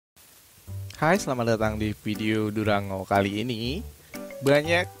Hai, selamat datang di video Durango. Kali ini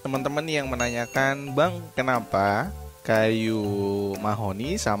banyak teman-teman yang menanyakan, Bang, kenapa kayu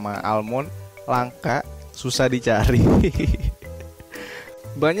mahoni sama almond langka, susah dicari.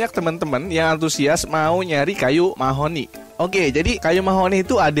 Banyak teman-teman yang antusias mau nyari kayu mahoni. Oke, jadi kayu mahoni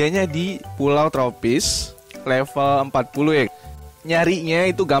itu adanya di pulau tropis level 40 ya. Nyarinya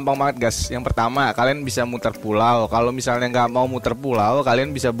itu gampang banget guys. Yang pertama, kalian bisa muter pulau. Kalau misalnya nggak mau muter pulau, kalian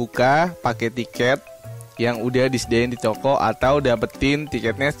bisa buka pakai tiket yang udah disediain di toko, atau dapetin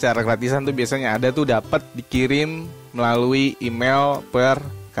tiketnya secara gratisan tuh biasanya ada tuh, dapat dikirim melalui email per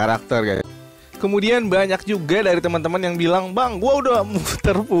karakter guys. Kemudian banyak juga dari teman-teman yang bilang, Bang, gua udah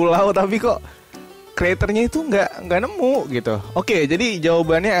muter pulau tapi kok kreatornya itu nggak nemu gitu. Oke, jadi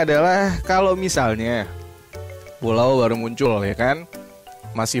jawabannya adalah kalau misalnya pulau baru muncul ya kan,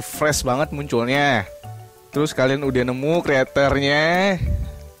 masih fresh banget munculnya, terus kalian udah nemu kreatornya,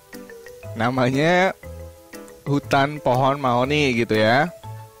 namanya hutan pohon mahoni gitu ya,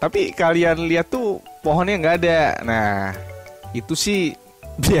 tapi kalian lihat tuh pohonnya nggak ada. Nah, itu sih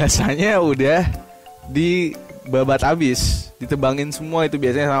biasanya udah dibabat habis, ditebangin semua itu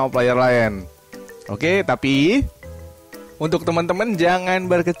biasanya sama player lain. Oke, tapi untuk teman-teman jangan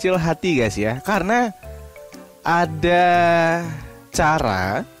berkecil hati guys ya, karena ada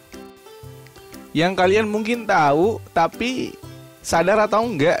cara yang kalian mungkin tahu, tapi sadar atau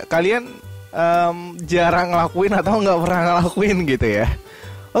enggak kalian jarang ngelakuin atau nggak pernah ngelakuin gitu ya.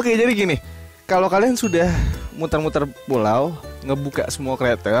 Oke, jadi gini, kalau kalian sudah muter-muter pulau, ngebuka semua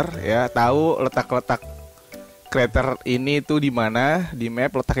kreator ya, tahu letak-letak kreator ini tuh di mana, di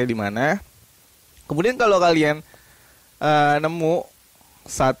map letaknya di mana. Kemudian kalau kalian nemu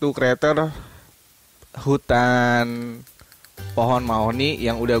satu kreator hutan pohon mahoni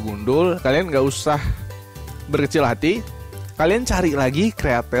yang udah gundul, kalian nggak usah berkecil hati, kalian cari lagi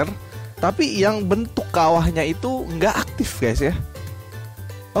kreator tapi yang bentuk kawahnya itu nggak aktif guys ya.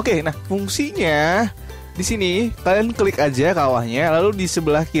 Oke, nah fungsinya di sini kalian klik aja kawahnya, lalu di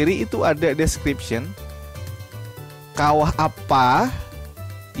sebelah kiri itu ada description kawah apa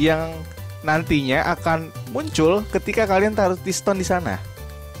yang nantinya akan muncul ketika kalian taruh piston di sana.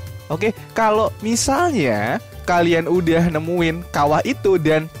 Oke, kalau misalnya kalian udah nemuin kawah itu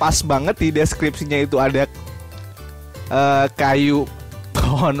dan pas banget di deskripsinya itu ada kayu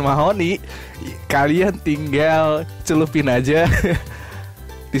pohon mahoni, kalian tinggal celupin aja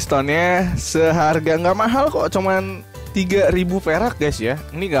pistonnya. Seharga nggak mahal kok, cuman 3.000 perak guys ya.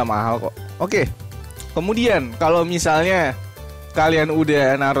 Ini nggak mahal kok. Oke, kemudian kalau misalnya kalian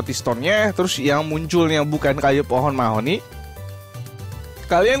udah naruh pistonnya, terus yang munculnya bukan kayu pohon mahoni,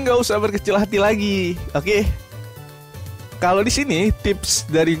 kalian gak usah berkecil hati lagi. Oke. Kalau di sini tips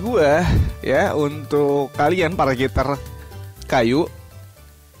dari gua ya untuk kalian para getter kayu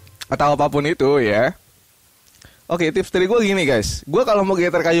atau apapun itu ya. Oke, tips dari gua gini guys. Gua kalau mau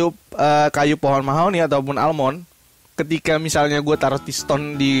getter kayu pohon mahoni ataupun almond, ketika misalnya gua taruh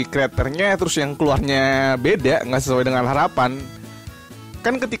piston di kreatornya terus yang keluarnya beda, nggak sesuai dengan harapan,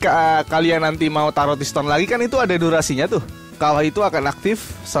 kan ketika kalian nanti mau taruh piston lagi kan itu ada durasinya tuh. Kawah itu akan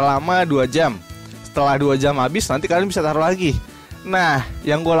aktif selama 2 jam. Setelah 2 jam habis, nanti kalian bisa taruh lagi. Nah,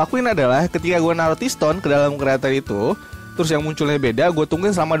 yang gue lakuin adalah ketika gue naruh piston ke dalam kreator itu, terus yang munculnya beda, gue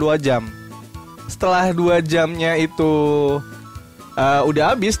tungguin selama 2 jam. Setelah 2 jamnya itu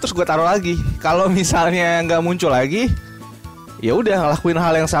udah habis, terus gue taruh lagi. Kalau misalnya nggak muncul lagi, ya udah ngelakuin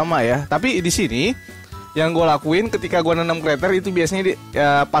hal yang sama ya. Tapi di sini yang gue lakuin ketika gue nanam kreator itu biasanya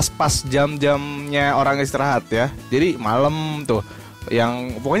pas-pas jam-jamnya orang istirahat ya. Jadi malam tuh,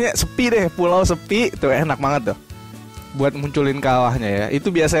 yang pokoknya sepi deh, pulau sepi tuh, enak banget tuh buat munculin kawahnya ya.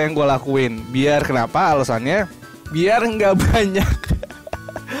 Itu biasa yang gue lakuin. Biar kenapa? Alasannya biar nggak banyak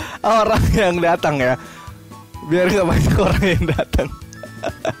orang yang datang ya. Biar nggak banyak orang yang datang.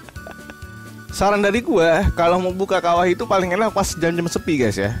 Saran dari gue, kalau mau buka kawah itu paling enak pas jam-jam sepi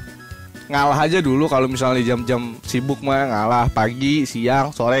guys ya. Ngalah aja dulu, kalau misalnya jam-jam sibuk mah ngalah, pagi,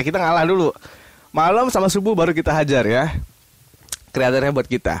 siang, sore kita ngalah dulu. Malam sama subuh baru kita hajar ya kreatornya buat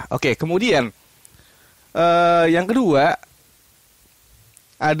kita. Oke, kemudian yang kedua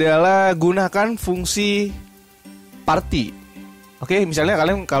adalah gunakan fungsi party. Oke, misalnya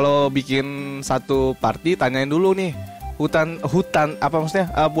kalian kalau bikin satu party, tanyain dulu nih hutan apa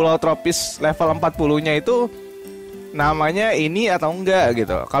maksudnya pulau tropis level 40-nya itu namanya ini atau enggak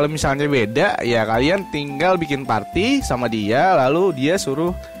gitu. Kalau misalnya beda, ya kalian tinggal bikin party sama dia, lalu dia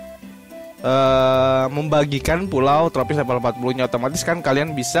suruh membagikan pulau tropis level 40-nya. Otomatis kan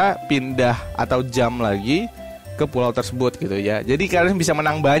kalian bisa pindah atau jam lagi ke pulau tersebut gitu ya. Jadi kalian bisa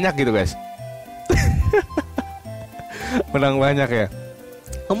menang banyak gitu guys. Menang banyak ya.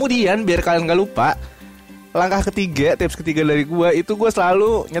 Kemudian biar kalian gak lupa, langkah ketiga, tips ketiga dari gue itu gue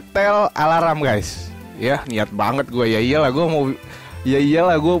selalu nyetel alarm guys. Ya niat banget gue, ya iyalah gue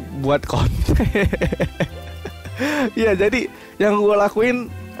buat konten. Ya jadi yang gue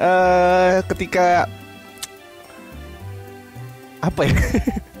lakuin ketika apa ya?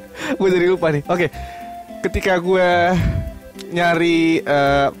 Gue jadi lupa nih. Oke, ketika gue nyari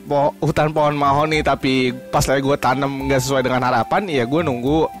hutan pohon mahoni tapi pas lagi gue tanam nggak sesuai dengan harapan, ya gue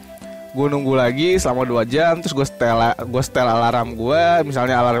nunggu lagi selama 2 jam, terus gue setel alarm gue.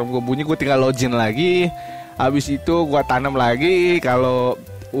 Misalnya alarm gue bunyi, gue tinggal login lagi. Habis itu gue tanam lagi. Kalau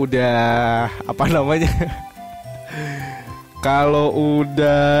udah kalau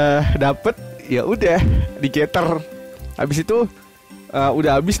udah dapet, ya udah digeter. Habis itu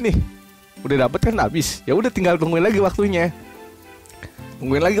udah habis nih, udah dapet kan habis. Ya udah tinggal tungguin lagi waktunya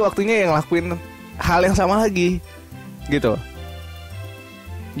yang lakuin hal yang sama lagi gitu.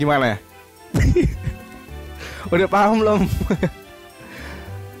 Gimana? Udah paham belum?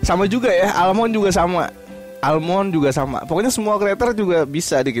 Sama juga ya, almond juga sama. Pokoknya semua creator juga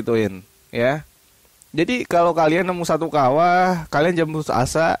bisa digituin ya. Jadi kalau kalian nemu satu kawah, kalian jam putus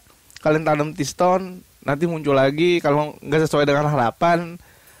asa, kalian tanam tiston, nanti muncul lagi. Kalau nggak sesuai dengan harapan,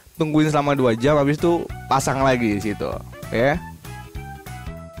 tungguin selama 2 jam, habis itu pasang lagi di situ ya.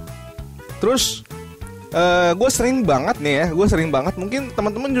 Terus gue sering banget, mungkin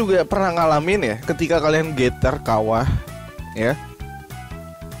teman-teman juga pernah ngalamin ya, ketika kalian getter kawah ya,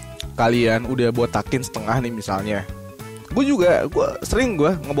 kalian udah botakin setengah nih misalnya. Gue sering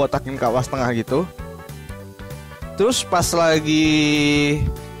ngebotakin kawah setengah gitu. Terus pas lagi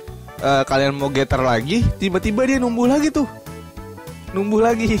kalian mau getter lagi, tiba-tiba dia numbuh lagi.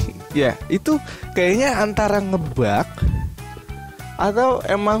 Ya itu kayaknya antara ngebug atau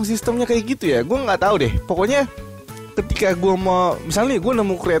emang sistemnya kayak gitu ya, gue nggak tahu deh. Pokoknya ketika gue mau, misalnya gue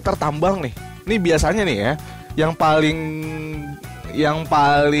nemu creator tambang nih, ini biasanya nih ya, yang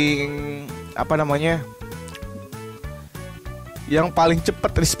paling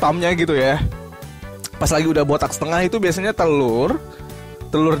cepet respawnnya gitu ya, pas lagi udah botak setengah itu biasanya telur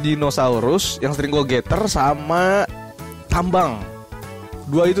dinosaurus yang sering gue getter sama tambang.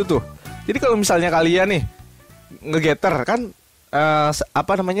 2 itu tuh. Jadi kalau misalnya kalian nih ngegetter kan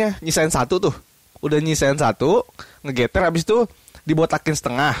nyisain 1 tuh. Udah nyisain 1, ngegetter, habis itu dibotakin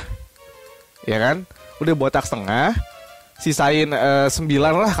setengah. Ya kan? Udah botak setengah, sisain 9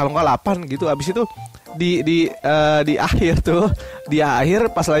 lah kalau nggak 8 gitu. Habis itu di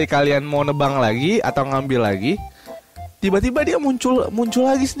akhir pas lagi kalian mau nebang lagi atau ngambil lagi, tiba-tiba dia muncul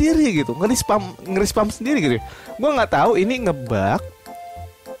lagi sendiri gitu, nge-respam sendiri gitu. Gue nggak tahu ini ngebug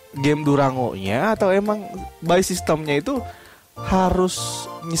game Durango-nya atau emang by sistemnya itu harus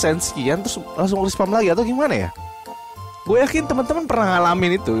nyisain sekian terus langsung respam lagi atau gimana ya. Gue yakin teman-teman pernah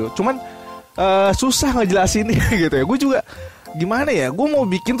ngalamin itu, cuman susah ngejelasinnya gitu ya. Gue juga gimana ya, gue mau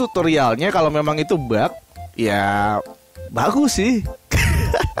bikin tutorialnya kalau memang itu bug, ya bagus sih.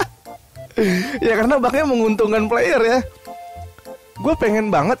 Ya karena bugnya menguntungkan player ya. Gue pengen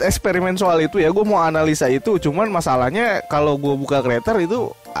banget eksperimen soal itu ya, gue mau analisa itu. Cuman masalahnya kalau gue buka creator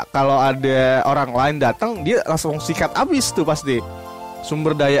itu, kalau ada orang lain datang, dia langsung sikat abis tuh pasti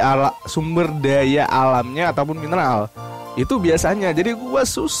sumber daya alamnya ataupun mineral itu biasanya. Jadi gue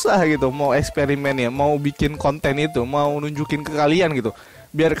susah gitu mau eksperimen ya, mau bikin konten itu, mau nunjukin ke kalian gitu,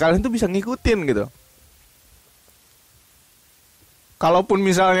 biar kalian tuh bisa ngikutin gitu. Kalaupun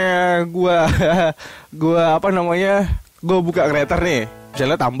misalnya gue gue buka creator nih,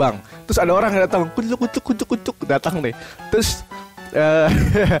 misalnya tambang, terus ada orang yang datang, kucuk datang nih, terus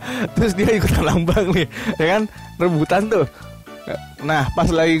terus dia ikutan tambang nih, ya kan, rebutan tuh. Nah pas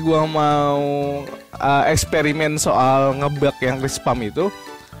lagi gue mau eksperimen soal ngebug yang respam itu,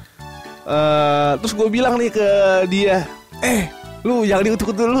 terus gue bilang nih ke dia, lu jangan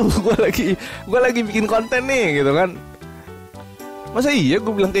diutuk dulu, gue lagi bikin konten nih gitu kan. Masa iya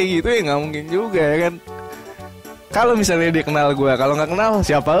gue bilang kayak gitu, ya nggak mungkin juga ya kan. Kalau misalnya dia kenal gue, kalau nggak kenal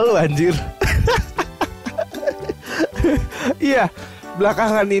siapa lu anjir. Iya,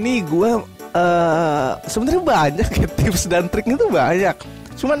 belakangan ini gue sebenarnya banyak ya, tips dan triknya tuh banyak.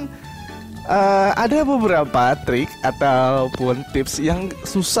 Cuman ada beberapa trik ataupun tips yang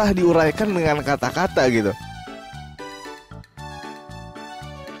susah diuraikan dengan kata-kata gitu.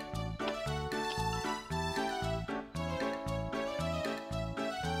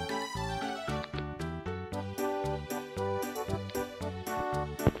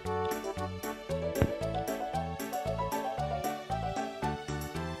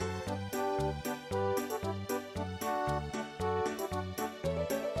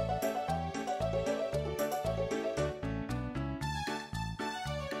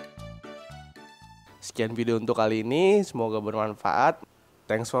 Sekian video untuk kali ini, semoga bermanfaat.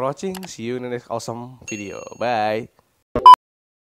 Thanks for watching, see you in the next awesome video. Bye.